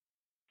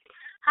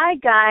Hi,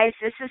 guys.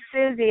 This is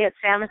Susie at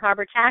Salmon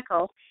Harbor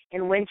Tackle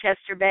in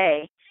Winchester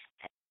Bay.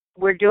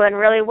 We're doing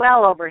really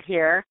well over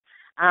here.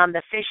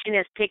 The fishing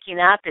is picking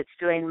up. It's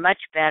doing much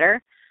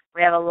better.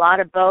 We have a lot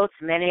of boats.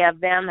 Many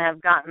of them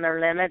have gotten their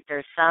limit.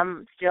 There's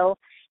some still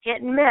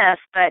hit and miss,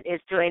 but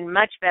it's doing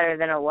much better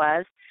than it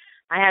was.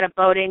 I had a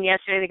boat in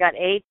yesterday. They got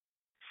 8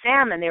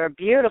 salmon. They were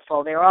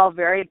beautiful. They were all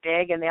very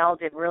big, and they all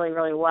did really,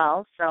 really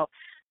well. So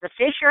the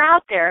fish are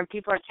out there, and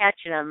people are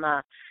catching them.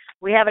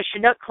 We have a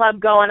Chinook club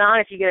going on.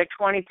 If you get a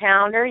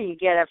 20-pounder, you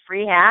get a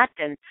free hat,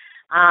 and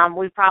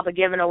we've probably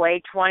given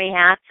away 20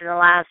 hats in the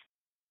last,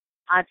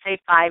 I'd say,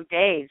 5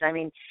 days. I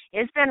mean,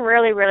 it's been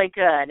really, really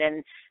good,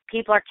 and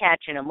people are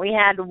catching them. We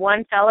had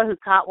one fellow who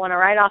caught one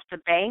right off the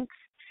banks.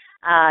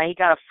 He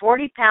got a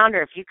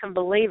 40-pounder, if you can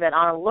believe it,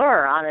 on a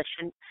lure.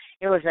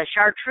 It was a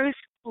chartreuse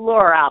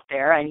lure out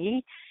there, and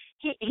he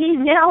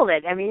nailed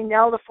it. I mean, he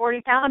nailed a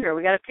 40-pounder.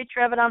 We got a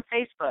picture of it on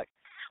Facebook.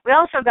 We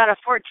also got a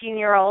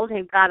 14-year-old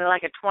who got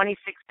like a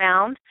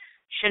 26-pound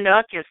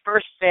Chinook, his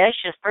first fish,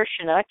 his first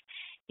Chinook.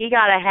 He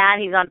got a hat.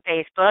 He's on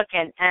Facebook,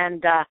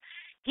 and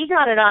he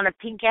got it on a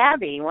Pink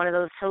Abbey, one of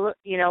those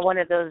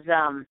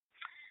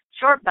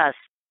short bus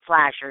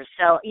flashers.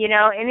 So,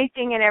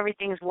 anything and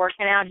everything's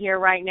working out here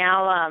right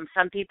now.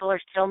 Some people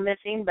are still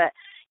missing, but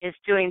it's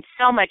doing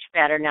so much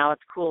better now.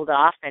 It's cooled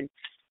off, and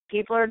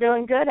people are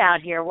doing good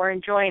out here. We're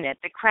enjoying it.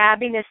 The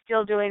crabbing is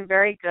still doing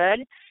very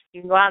good. You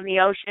can go out in the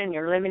ocean and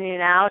you're limiting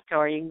it out,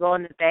 or you can go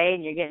in the bay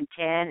and you're getting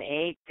 10,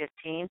 8,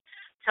 15.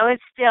 So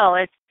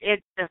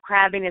the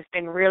crabbing has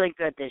been really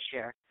good this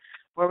year.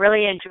 We're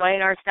really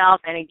enjoying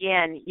ourselves, and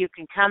again, you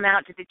can come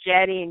out to the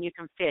jetty and you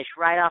can fish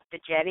right off the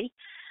jetty.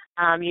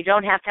 You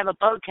don't have to have a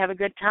boat to have a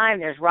good time.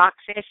 There's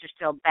rockfish, there's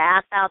still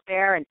bass out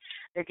there, and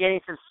they're getting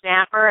some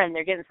snapper, and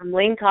they're getting some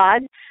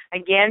lingcod.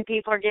 Again,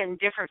 people are getting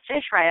different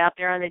fish right out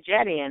there on the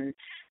jetty, and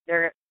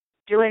they're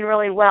doing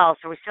really well.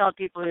 So we still have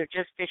people who are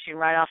just fishing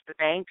right off the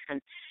banks,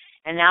 and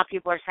now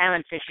people are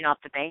salmon fishing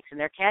off the banks, and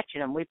they're catching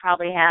them. We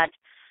probably had,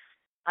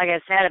 like I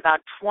said,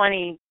 about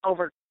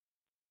over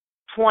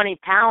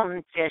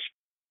 20-pound fish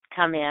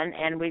come in,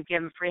 and we've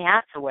given free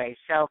hats away.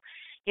 So,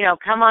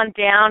 come on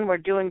down. We're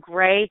doing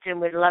great,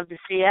 and we'd love to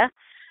see you.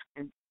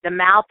 The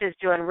mouth is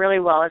doing really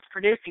well. It's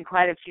producing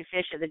quite a few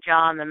fish at the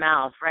jaw and the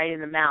mouth, right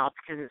in the mouth,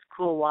 because it's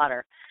cool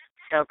water.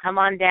 So come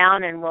on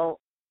down, and we'll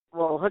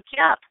hook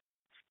you up.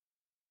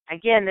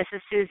 Again, this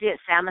is Susie at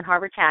Salmon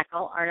Harbor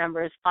Tackle. Our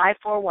number is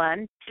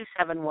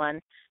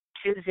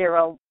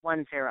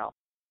 541-271-2010.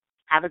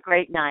 Have a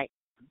great night.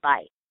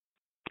 Bye.